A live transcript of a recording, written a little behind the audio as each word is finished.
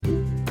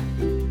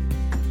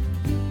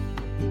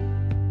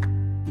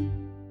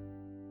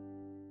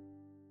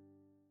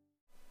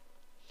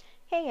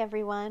Hey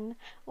everyone,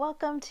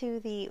 welcome to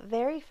the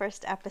very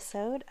first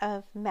episode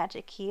of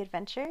Magic Key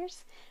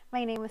Adventures.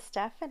 My name is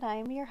Steph and I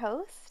am your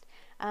host.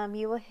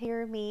 You will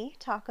hear me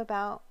talk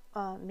about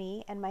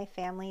me and my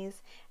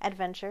family's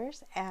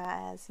adventures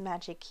as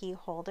Magic Key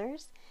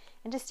holders.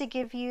 And just to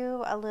give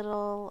you a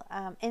little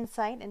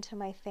insight into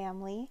my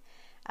family,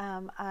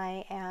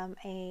 I am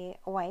a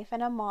wife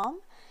and a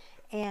mom,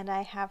 and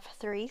I have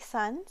three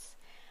sons.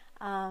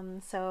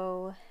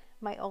 So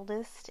my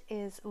oldest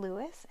is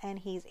Lewis, and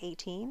he's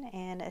 18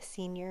 and a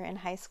senior in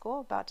high school,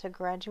 about to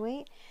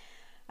graduate.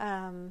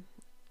 Um,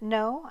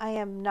 no, I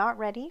am not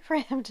ready for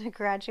him to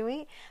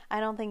graduate. I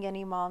don't think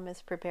any mom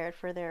is prepared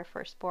for their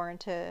firstborn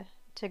to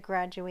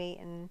graduate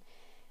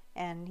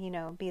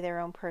and be their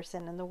own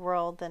person in the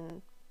world.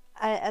 And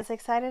as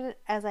excited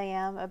as I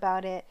am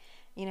about it,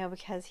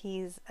 because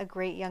he's a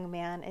great young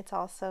man, it's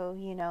also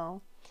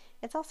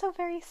it's also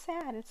very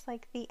sad. It's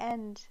like the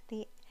end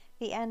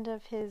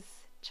of his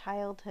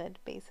childhood,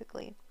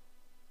 basically.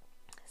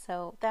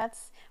 So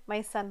that's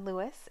my son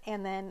Lewis,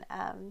 and then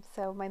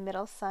so my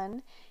middle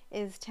son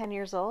is 10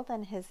 years old,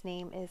 and his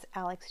name is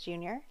Alex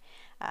Jr.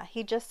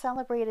 He just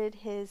celebrated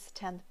his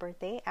 10th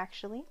birthday,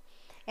 actually,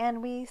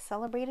 and we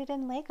celebrated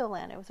in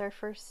Legoland. It was our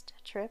first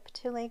trip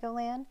to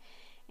Legoland,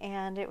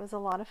 and it was a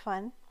lot of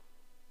fun.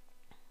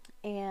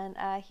 And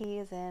he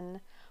is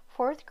in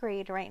fourth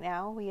grade right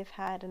now. We have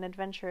had an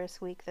adventurous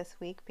week this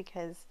week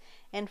because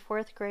in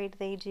fourth grade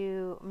they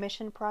do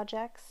mission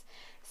projects.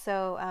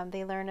 So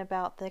they learn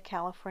about the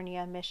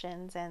California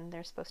missions and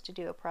they're supposed to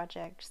do a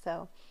project.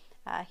 So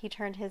he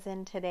turned his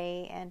in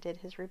today and did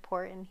his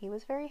report, and he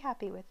was very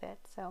happy with it.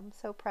 So I'm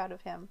so proud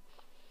of him.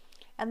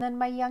 And then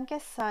my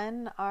youngest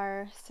son,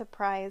 our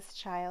surprise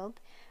child,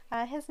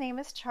 his name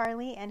is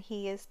Charlie, and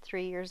he is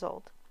 3 years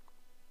old.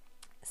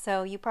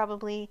 So you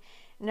probably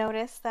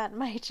notice that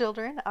my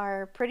children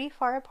are pretty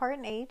far apart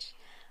in age.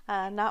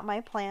 Not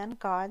my plan,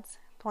 God's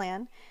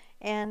plan.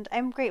 And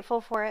I'm grateful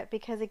for it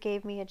because it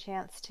gave me a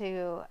chance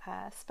to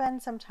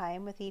spend some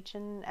time with each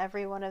and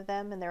every one of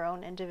them in their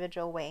own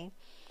individual way.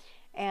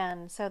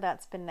 And so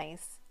that's been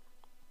nice.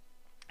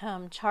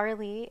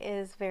 Charlie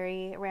is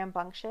very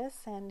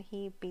rambunctious and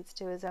he beats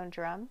to his own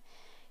drum.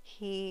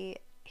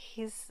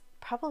 He's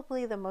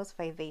probably the most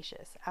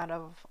vivacious out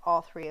of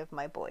all three of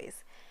my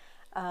boys.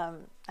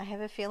 I have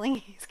a feeling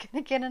he's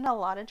going to get in a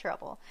lot of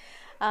trouble.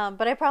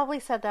 But I probably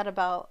said that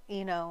about,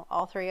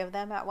 all three of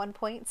them at one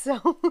point.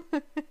 So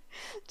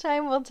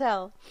time will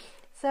tell.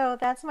 So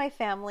that's my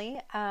family.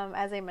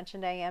 As I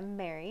mentioned, I am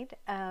married.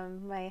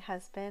 My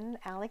husband,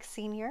 Alex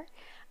Sr.,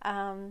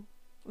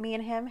 me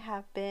and him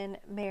have been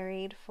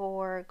married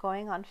for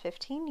going on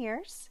 15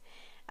 years.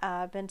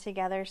 Been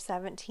together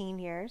 17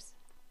 years.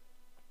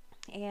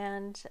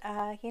 And,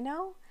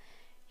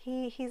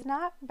 he's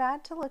not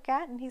bad to look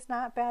at, and he's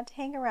not bad to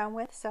hang around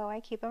with, so I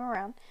keep him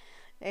around.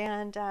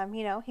 And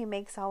he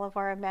makes all of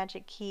our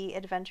Magic Key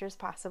adventures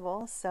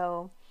possible,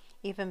 so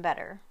even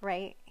better,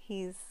 right?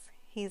 He's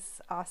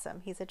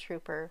awesome. He's a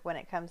trooper when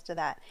it comes to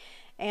that.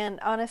 And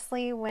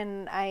honestly,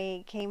 when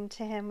I came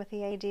to him with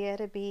the idea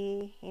to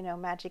be,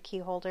 Magic Key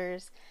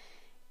holders,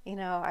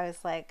 I was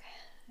like,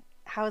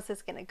 how is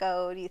this gonna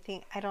go? Do you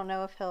think? I don't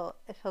know if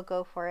he'll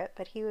go for it,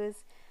 but he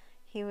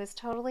was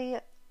totally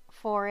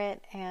for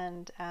it,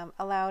 and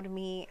allowed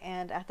me,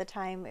 and at the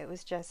time it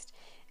was just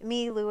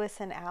me,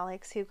 Lewis, and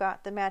Alex who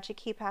got the Magic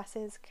Key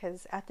passes,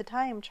 because at the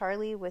time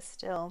Charlie was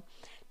still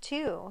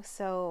 2,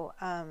 so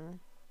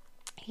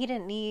he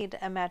didn't need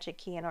a Magic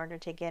Key in order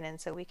to get in,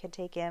 so we could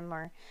take him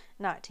or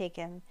not take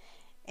him.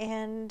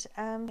 And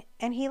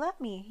he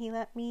let me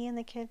and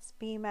the kids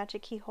be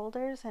Magic Key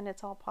holders, and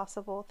it's all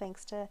possible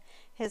thanks to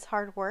his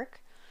hard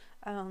work,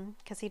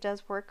 because he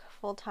does work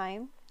full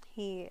time.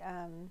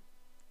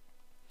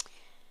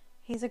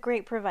 He's a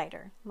great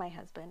provider, my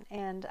husband,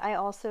 and I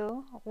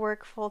also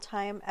work full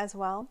time as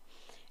well.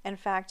 In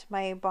fact,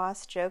 my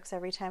boss jokes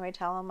every time I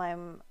tell him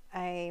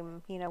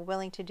I'm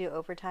willing to do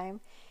overtime.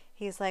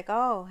 He's like,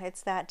 "Oh,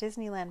 it's that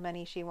Disneyland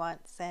money she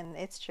wants," and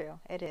it's true.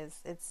 It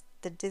is. It's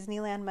the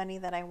Disneyland money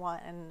that I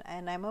want,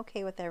 and I'm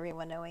okay with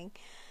everyone knowing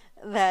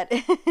that.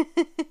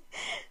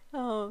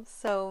 Oh,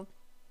 so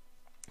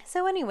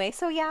anyway,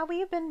 so yeah, we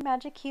have been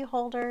Magic Key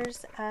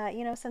holders,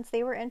 since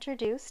they were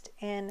introduced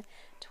in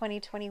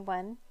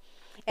 2021.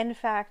 In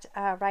fact,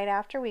 right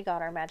after we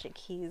got our Magic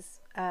Keys,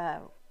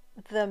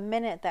 the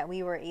minute that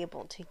we were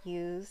able to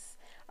use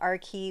our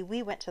key,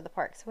 we went to the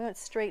parks. We went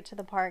straight to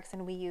the parks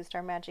and we used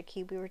our Magic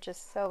Key. We were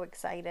just so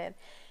excited.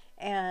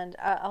 And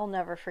I'll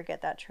never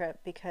forget that trip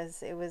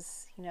because it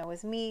was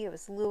me, it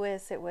was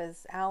Lewis, it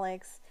was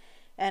Alex,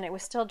 and it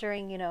was still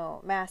during,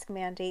 mask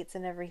mandates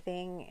and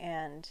everything.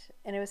 And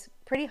it was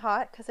pretty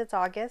hot because it's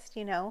August,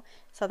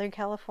 Southern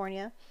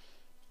California.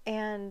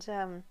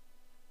 And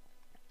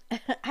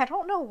I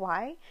don't know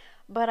why,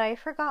 but I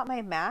forgot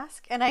my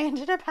mask and I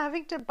ended up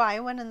having to buy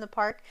one in the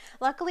park.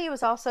 Luckily, it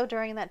was also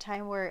during that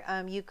time where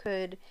you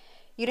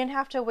didn't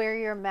have to wear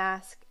your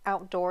mask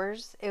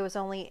outdoors. It was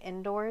only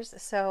indoors.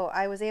 So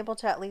I was able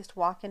to at least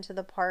walk into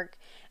the park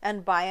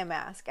and buy a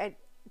mask.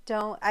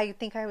 don't. I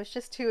think I was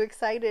just too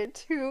excited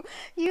to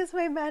use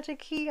my magic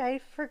key. I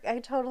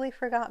totally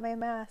forgot my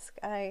mask.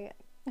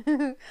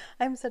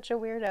 I'm such a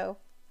weirdo.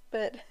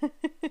 But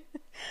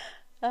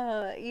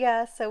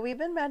yeah, so we've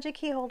been magic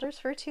key holders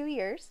for 2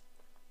 years,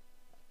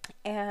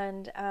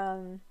 and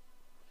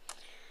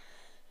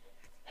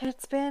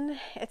it's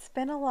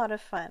been a lot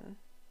of fun.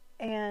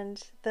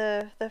 And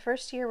the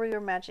first year we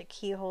were magic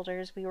key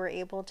holders, we were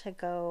able to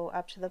go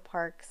up to the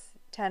parks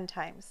 10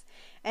 times.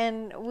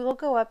 And we'll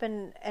go up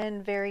in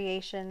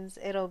variations.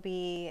 It'll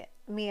be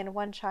me and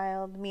one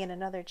child, me and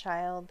another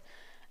child,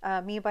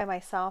 me by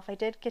myself. I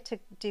did get to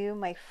do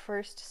my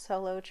first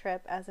solo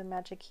trip as a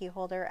magic key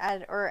holder,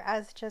 or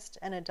as just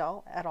an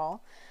adult at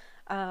all.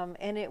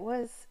 And it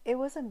was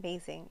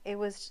amazing. It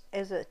was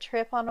a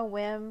trip on a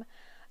whim.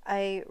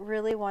 I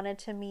really wanted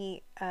to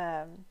meet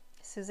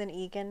Susan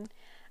Egan,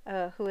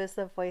 who is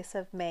the voice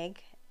of Meg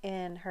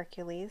in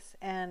Hercules,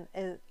 and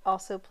it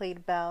also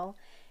played Belle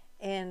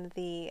in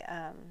the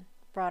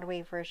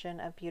Broadway version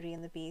of Beauty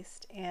and the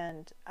Beast.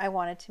 And I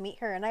wanted to meet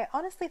her. And I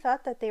honestly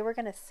thought that they were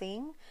going to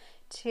sing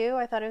too.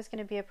 I thought it was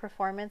going to be a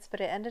performance,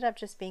 but it ended up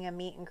just being a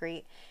meet and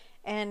greet.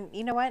 And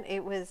you know what?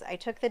 I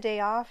took the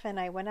day off and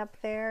I went up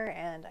there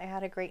and I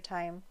had a great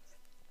time.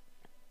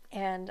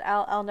 And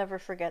I'll never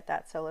forget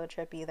that solo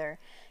trip either,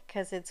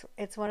 because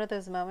it's one of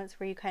those moments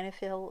where you kind of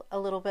feel a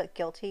little bit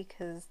guilty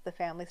because the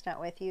family's not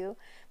with you,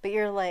 but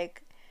you're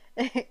like,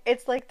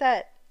 it's like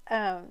that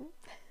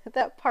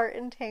that part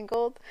in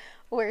Tangled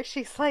where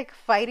she's like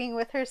fighting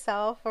with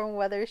herself on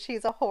whether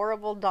she's a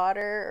horrible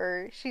daughter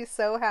or she's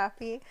so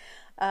happy.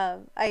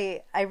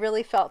 I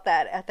really felt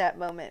that at that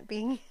moment,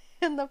 being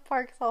in the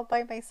parks all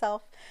by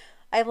myself.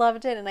 I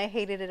loved it and I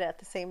hated it at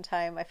the same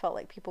time. I felt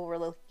like people were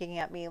looking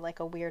at me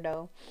like a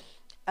weirdo.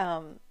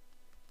 Um,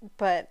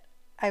 but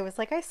I was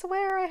like, I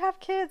swear I have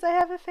kids, I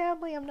have a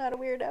family, I'm not a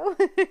weirdo.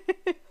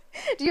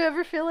 Do you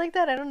ever feel like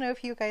that? I don't know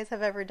if you guys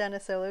have ever done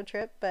a solo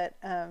trip, but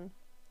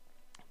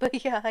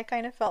yeah, I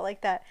kind of felt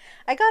like that.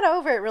 I got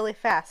over it really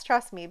fast,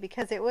 trust me,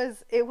 because it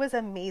was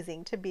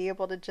amazing to be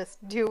able to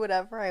just do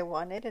whatever I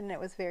wanted, and it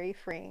was very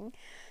freeing.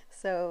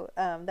 So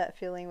that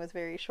feeling was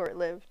very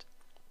short-lived.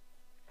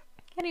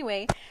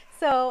 Anyway,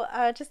 so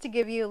just to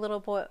give you a little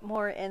bit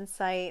more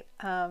insight,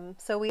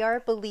 so we are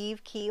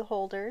Believe key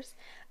holders.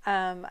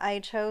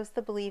 I chose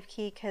the Believe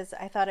key because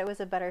I thought it was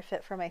a better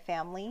fit for my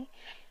family.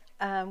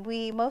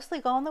 We mostly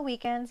go on the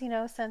weekends,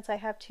 since I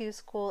have two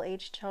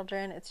school-age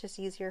children. It's just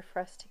easier for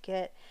us to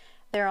get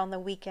there on the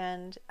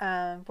weekend.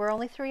 We're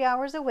only 3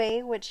 hours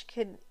away, which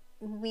could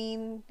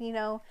mean,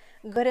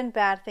 good and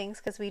bad things,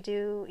 because we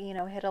do,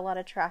 hit a lot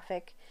of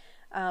traffic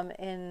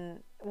in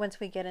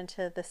once we get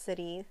into the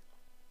city.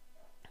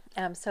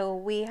 So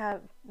we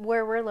have,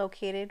 where we're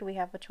located, we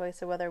have a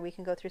choice of whether we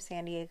can go through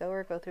San Diego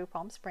or go through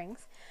Palm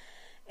Springs.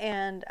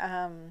 And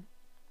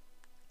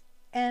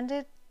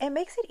it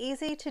makes it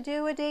easy to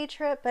do a day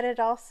trip, but it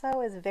also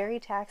is very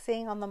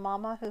taxing on the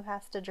mama who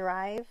has to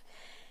drive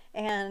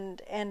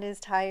and is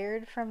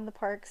tired from the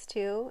parks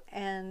too.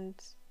 And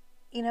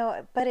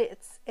but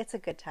it's a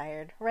good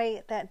tired,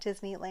 right? That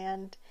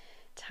Disneyland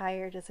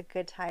tired is a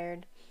good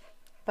tired,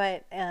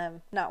 but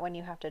not when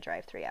you have to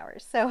drive 3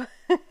 hours. So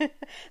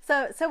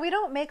so we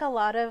don't make a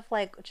lot of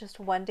like just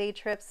one day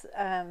trips.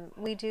 I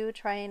do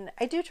try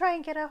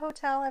and get a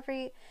hotel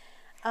every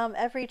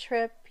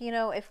trip.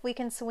 If we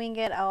can swing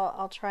it,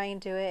 I'll try and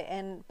do it.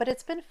 But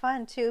it's been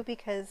fun too,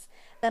 because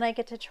then I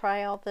get to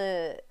try all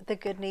the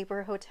good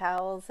neighbor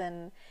hotels.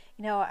 And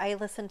I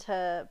listen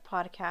to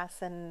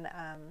podcasts,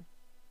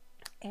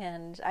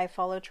 and I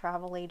follow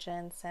travel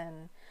agents,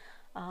 and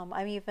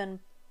I'm even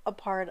a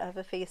part of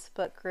a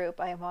Facebook group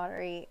I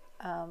moderate.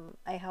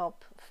 I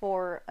help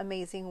 4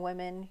 amazing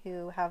women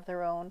who have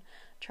their own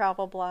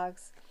travel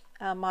blogs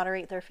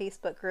moderate their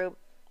Facebook group.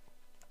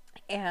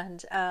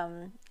 And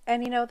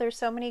there's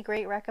so many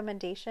great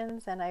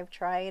recommendations, and I've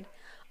tried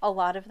a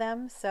lot of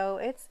them, so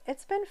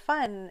it's been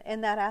fun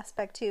in that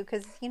aspect too,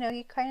 because you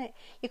kind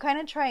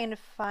of try and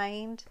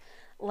find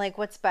like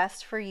what's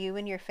best for you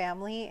and your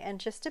family,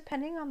 and just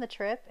depending on the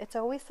trip, it's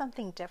always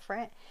something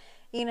different.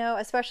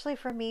 Especially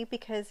for me,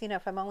 because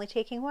if I'm only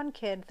taking one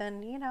kid,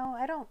 then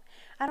I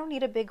don't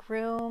need a big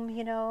room,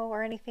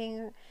 or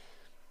anything.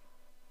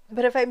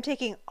 But if I'm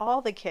taking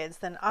all the kids,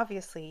 then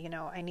obviously,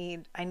 I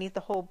need the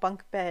whole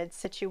bunk bed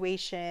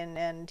situation,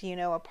 and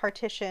a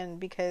partition,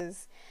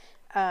 because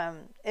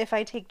if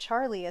I take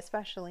Charlie,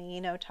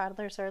 especially,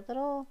 toddlers are a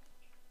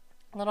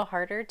little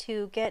harder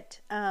to get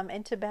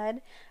into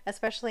bed,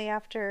 especially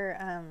after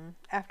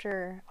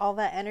all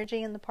that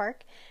energy in the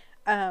park.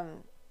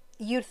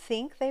 You'd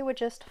think they would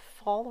just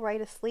fall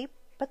right asleep,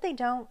 but they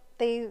don't.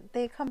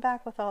 They come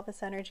back with all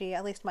this energy.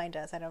 At least mine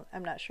does.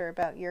 I'm not sure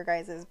about your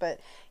guys's, but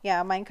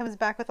yeah, mine comes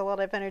back with a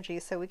lot of energy.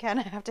 So we kind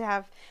of have to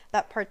have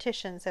that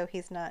partition so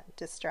he's not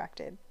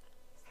distracted.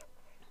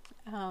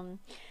 Um,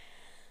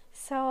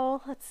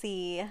 so let's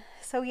see.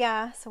 So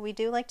yeah, we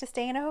do like to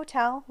stay in a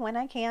hotel when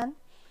I can.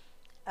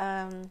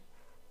 Um,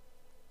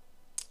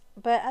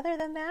 But other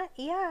than that,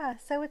 yeah,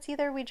 so it's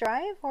either we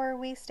drive or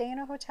we stay in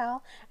a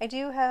hotel. I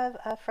do have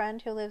a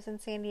friend who lives in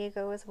San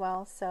Diego as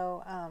well,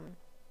 so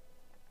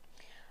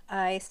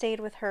I stayed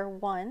with her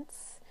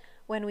once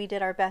when we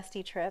did our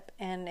bestie trip,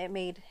 and it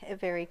made it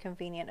very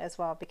convenient as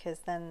well because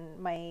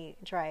then my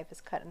drive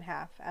is cut in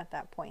half at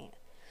that point.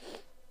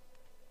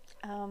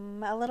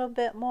 A little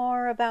bit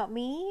more about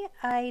me.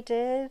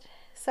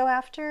 So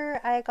after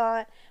I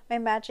got my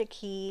magic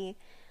key,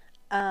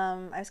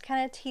 I was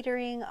kind of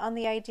teetering on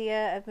the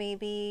idea of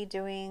maybe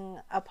doing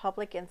a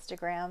public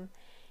Instagram.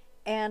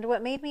 And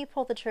what made me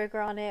pull the trigger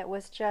on it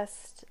was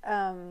just,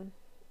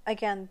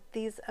 again,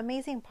 these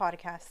amazing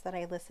podcasts that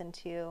I listen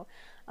to.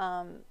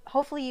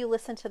 Hopefully you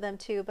listen to them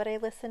too, but I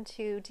listen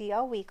to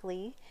DL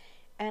Weekly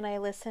and I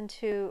listen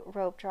to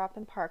Rope Drop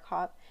and Park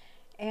Hop.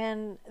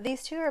 And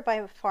these two are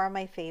by far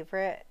my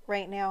favorite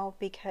right now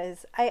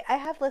because I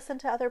have listened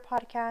to other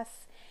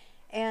podcasts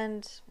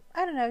and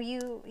I don't know,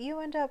 you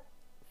end up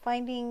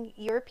finding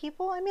your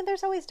people. I mean,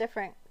 there's always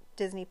different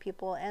Disney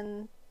people,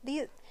 and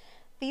these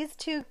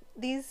two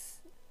these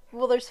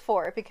well, there's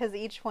four because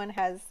each one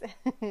has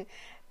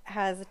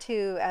has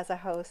two as a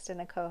host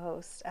and a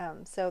co-host.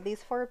 So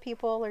these four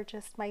people are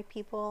just my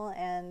people,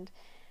 and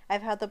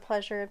I've had the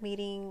pleasure of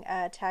meeting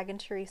Tag and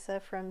Teresa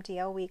from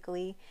DL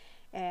Weekly,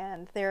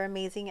 and they're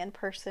amazing in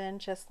person,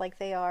 just like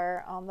they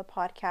are on the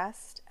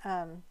podcast.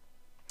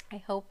 I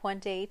hope one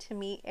day to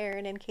meet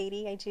Aaron and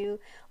Katie. I do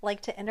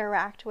like to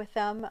interact with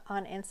them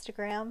on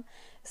Instagram.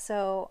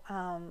 So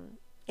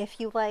if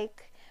you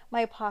like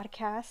my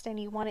podcast and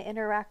you want to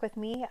interact with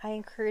me, I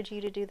encourage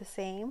you to do the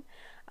same.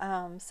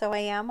 So I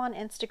am on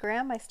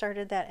Instagram. I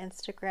started that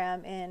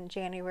Instagram in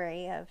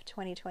January of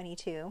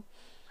 2022.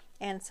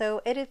 And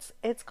so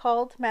it's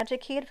called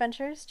Magic Key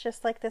Adventures,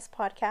 just like this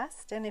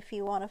podcast. And if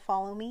you want to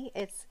follow me,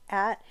 it's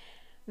at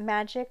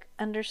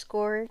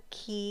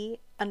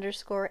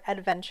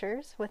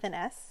magic_key_adventures with an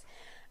S,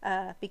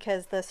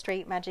 because the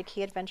straight Magic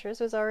Key Adventures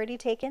was already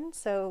taken.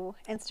 So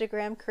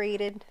Instagram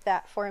created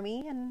that for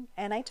me,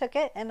 and I took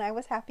it, and I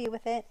was happy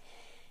with it.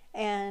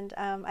 And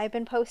I've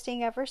been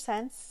posting ever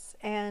since,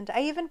 and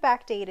I even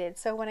backdated.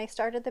 So when I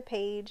started the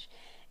page,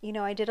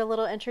 I did a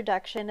little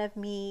introduction of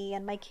me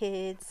and my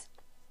kids.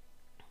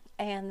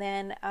 And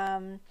then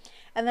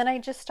I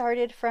just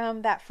started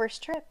from that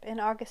first trip in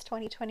August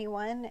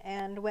 2021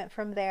 and went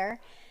from there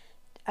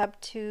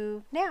up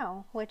to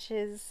now, which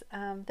is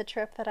the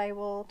trip that I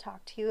will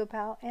talk to you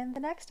about in the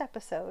next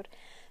episode.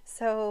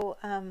 So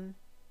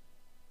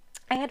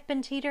I had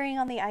been teetering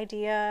on the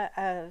idea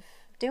of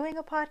doing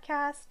a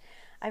podcast.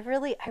 I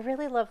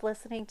really love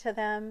listening to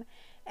them,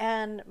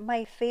 and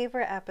my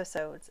favorite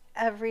episodes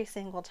every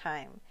single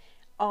time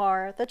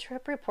are the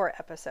trip report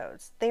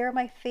episodes. They are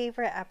my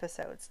favorite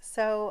episodes.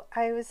 So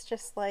I was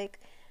just like,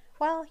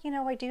 well,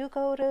 I do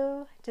go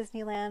to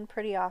Disneyland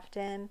pretty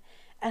often,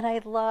 and I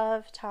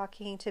love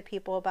talking to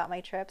people about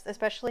my trips,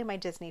 especially my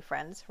Disney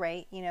friends,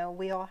 right?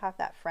 We all have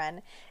that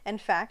friend. In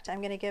fact,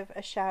 I'm going to give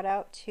a shout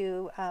out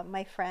to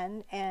my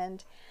friend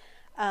and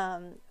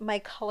my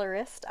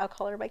colorist. I'll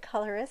call her my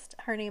colorist.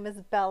 Her name is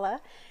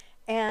Bella.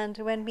 And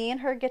when me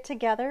and her get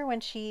together, when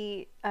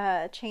she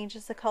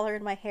changes the color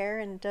in my hair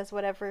and does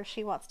whatever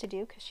she wants to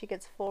do, because she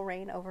gets full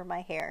reign over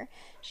my hair,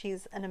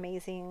 she's an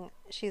amazing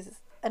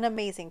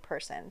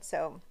person.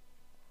 So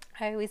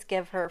I always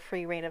give her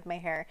free reign of my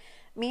hair.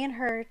 Me and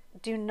her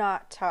do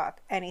not talk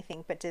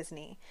anything but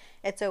Disney.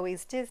 It's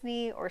always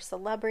Disney or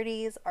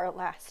celebrities, our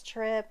last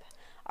trip,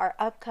 our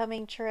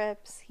upcoming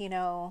trips,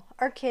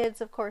 our kids,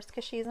 of course,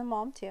 because she's a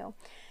mom too.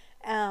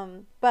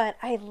 But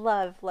I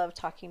love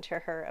talking to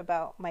her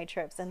about my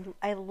trips, and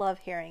I love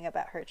hearing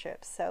about her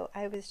trips. So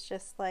I was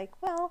just like,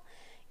 well,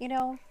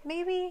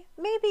 maybe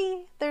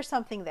there's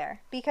something there,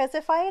 because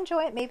if I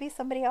enjoy it, maybe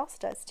somebody else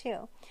does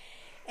too.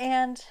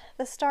 And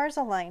the stars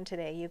aligned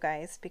today, you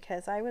guys,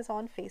 because I was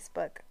on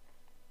Facebook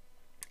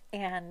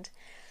and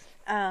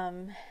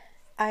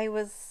I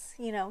was,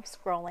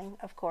 scrolling,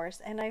 of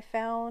course, and I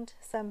found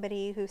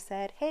somebody who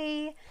said,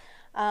 hey,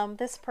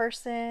 this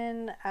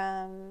person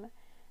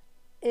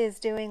is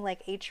doing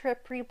like a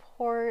trip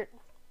report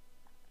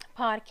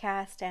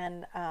podcast,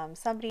 and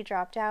somebody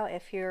dropped out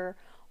if you're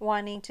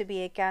wanting to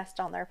be a guest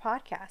on their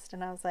podcast.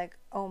 And I was like,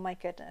 oh my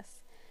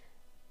goodness,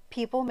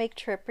 people make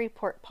trip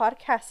report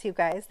podcasts, you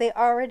guys. They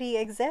already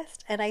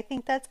exist, and I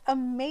think that's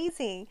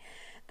amazing.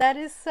 That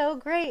is so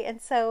great.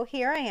 And so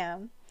here I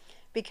am,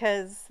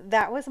 because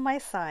that was my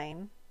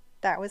sign.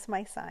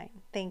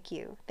 Thank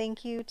you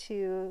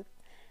to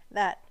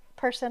that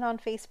person on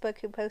Facebook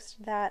who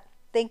posted that.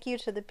 Thank you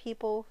to the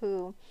people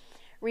who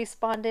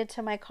responded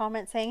to my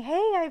comment saying,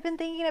 hey, I've been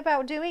thinking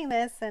about doing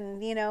this.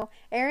 And,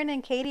 Aaron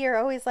and Katie are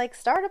always like,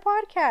 start a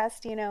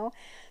podcast,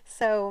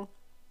 So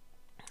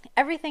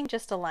everything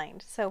just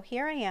aligned. So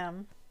here I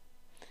am,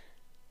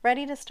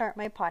 ready to start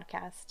my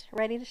podcast,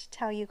 ready to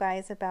tell you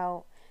guys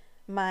about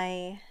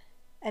my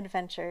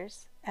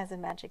adventures as a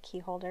magic key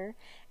holder.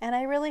 And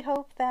I really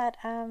hope that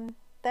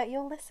that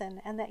you'll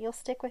listen and that you'll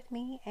stick with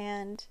me,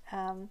 and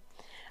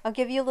I'll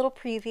give you a little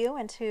preview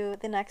into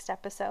the next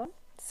episode.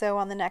 So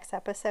on the next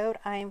episode,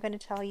 I am going to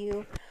tell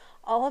you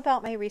all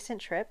about my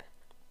recent trip.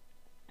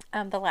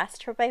 The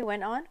last trip I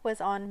went on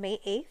was on May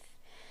 8th.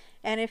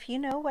 And if you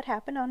know what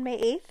happened on May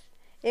 8th,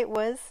 it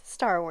was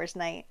Star Wars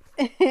night.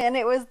 And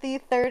it was the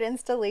third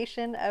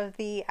installation of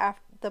the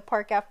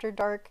Park After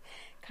Dark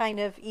kind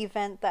of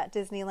event that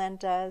Disneyland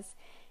does.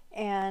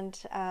 And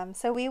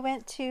so we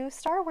went to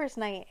Star Wars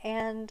night,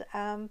 and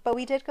but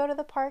we did go to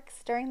the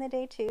parks during the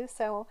day too.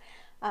 So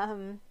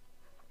in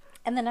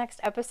the next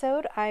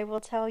episode, I will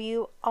tell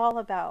you all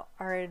about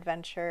our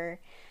adventure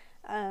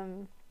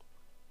um,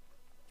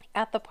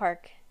 at the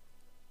park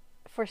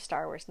for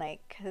Star Wars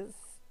night, because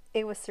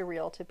it was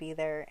surreal to be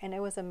there and it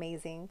was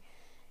amazing.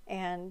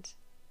 And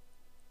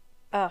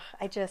I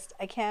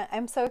can't.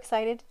 I'm so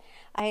excited.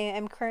 I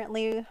am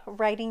currently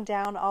writing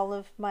down all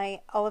of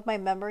my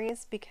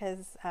memories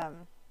because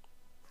I'm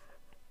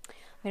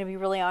going to be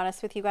really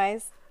honest with you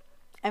guys.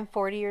 I'm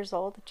 40 years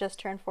old, just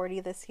turned 40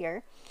 this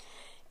year.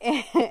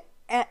 And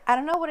I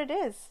don't know what it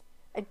is.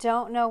 I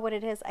don't know what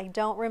it is. I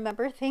don't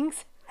remember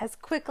things as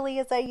quickly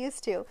as I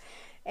used to.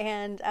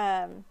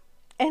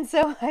 And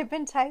so I've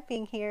been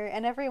typing here,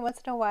 and every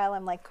once in a while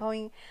I'm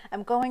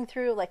going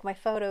through like my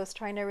photos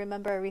trying to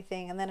remember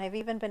everything. And then I've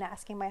even been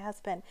asking my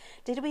husband,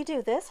 did we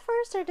do this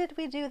first or did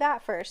we do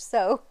that first?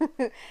 So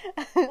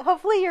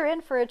hopefully you're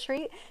in for a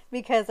treat,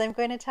 because I'm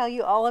going to tell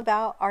you all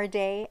about our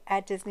day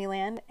at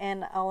Disneyland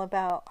and all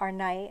about our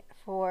night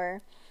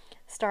for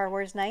Star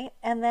Wars night.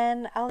 And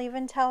then I'll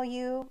even tell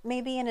you,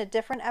 maybe in a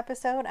different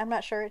episode, I'm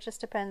not sure, it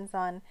just depends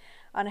on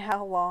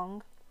how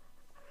long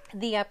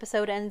the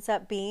episode ends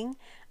up being.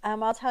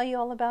 I'll tell you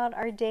all about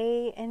our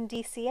day in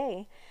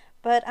DCA.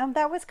 But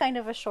that was kind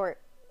of a short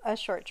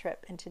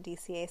trip into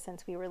DCA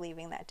since we were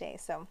leaving that day.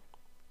 So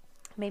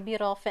maybe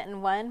it'll fit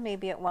in one,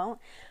 maybe it won't.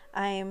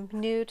 I'm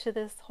new to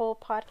this whole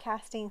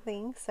podcasting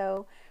thing,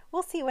 so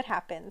we'll see what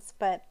happens.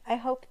 But I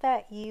hope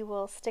that you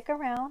will stick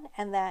around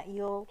and that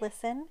you'll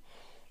listen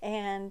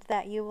and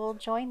that you will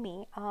join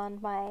me on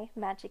my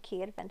Magic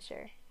Key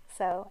adventure.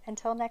 So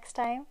until next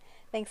time,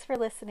 thanks for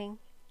listening.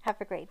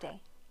 Have a great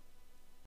day.